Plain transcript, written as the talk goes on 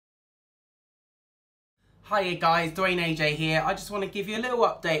Hiya guys, Duane AJ here. I just want to give you a little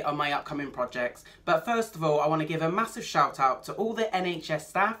update on my upcoming projects. But first of all, I want to give a massive shout out to all the NHS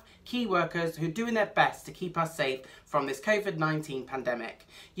staff, key workers who are doing their best to keep us safe from this COVID-19 pandemic.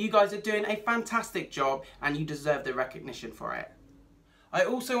 You guys are doing a fantastic job and you deserve the recognition for it. I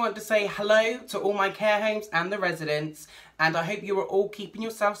also want to say hello to all my care homes and the residents, and I hope you are all keeping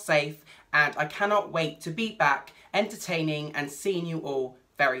yourself safe, and I cannot wait to be back entertaining and seeing you all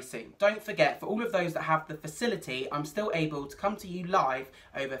very soon. Don't forget, for all of those that have the facility, I'm still able to come to you live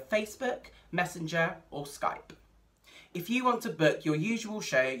over Facebook, Messenger or Skype. If you want to book your usual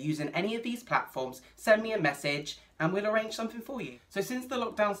show using any of these platforms, send me a message and we'll arrange something for you. So since the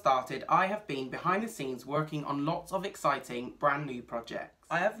lockdown started, I have been behind the scenes working on lots of exciting brand new projects.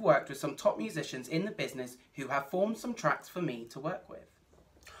 I have worked with some top musicians in the business who have formed some tracks for me to work with.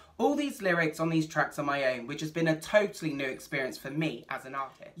 All these lyrics on these tracks are my own, which has been a totally new experience for me as an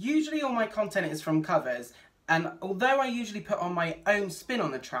artist. Usually all my content is from covers, and although I usually put on my own spin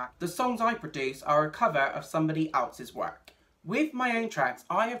on the track, the songs I produce are a cover of somebody else's work. With my own tracks,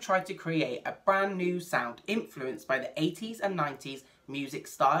 I have tried to create a brand new sound influenced by the 80s and 90s music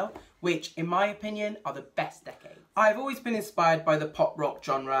style, which in my opinion are the best decade. I've always been inspired by the pop rock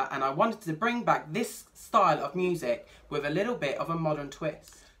genre, and I wanted to bring back this style of music with a little bit of a modern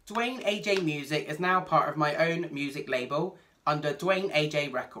twist. Duane AJ Music is now part of my own music label under Duane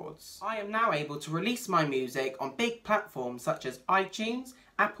AJ Records. I am now able to release my music on big platforms such as iTunes,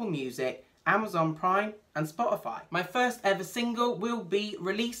 Apple Music, Amazon Prime and Spotify. My first ever single will be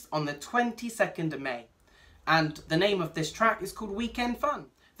released on the 22nd of May, and the name of this track is called Weekend Fun.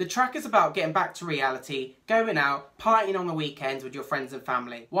 The track is about getting back to reality, going out, partying on the weekends with your friends and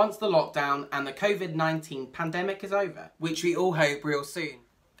family, once the lockdown and the COVID-19 pandemic is over, which we all hope real soon.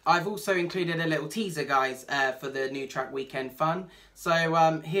 I've also included a little teaser, guys, for the new track Weekend Fun.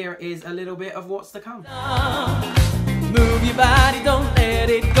 So here is a little bit of what's to come. Move your body, don't let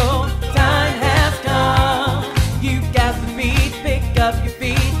it go. Time has come. You've got the beat, pick up your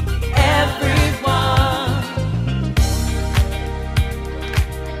feet, everyone.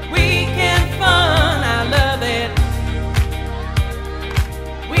 Weekend fun, I love it.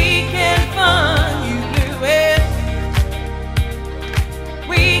 Weekend fun, you blew it.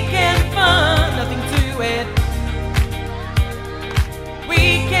 Weekend fun, nothing to it.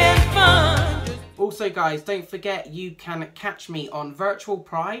 Weekend fun. Also guys, don't forget you can catch me on Virtual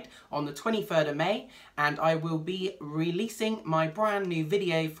Pride on the 23rd of May, and I will be releasing my brand new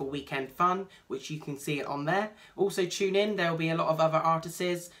video for Weekend Fun, which you can see it on there. Also tune in, there will be a lot of other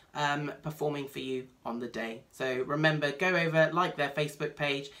artists performing for you on the day. So remember, go over, like their Facebook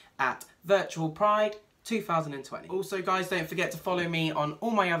page at Virtual Pride 2020. Also guys, don't forget to follow me on all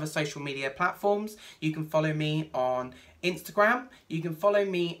my other social media platforms. You can follow me on Instagram, you can follow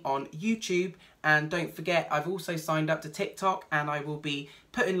me on YouTube, and don't forget I've also signed up to TikTok, and I will be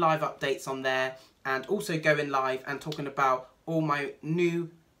putting live updates on there and also going live and talking about all my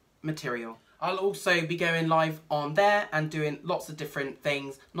new material. I'll also be going live on there and doing lots of different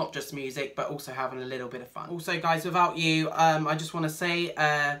things, not just music, but also having a little bit of fun. Also guys, without you, I just want to say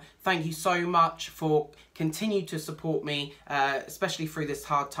thank you so much for continuing to support me, especially through this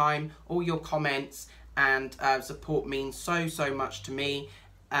hard time. All your comments and support means so much to me.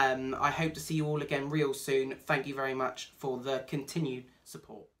 I hope to see you all again real soon. Thank you very much for the continued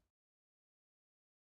support.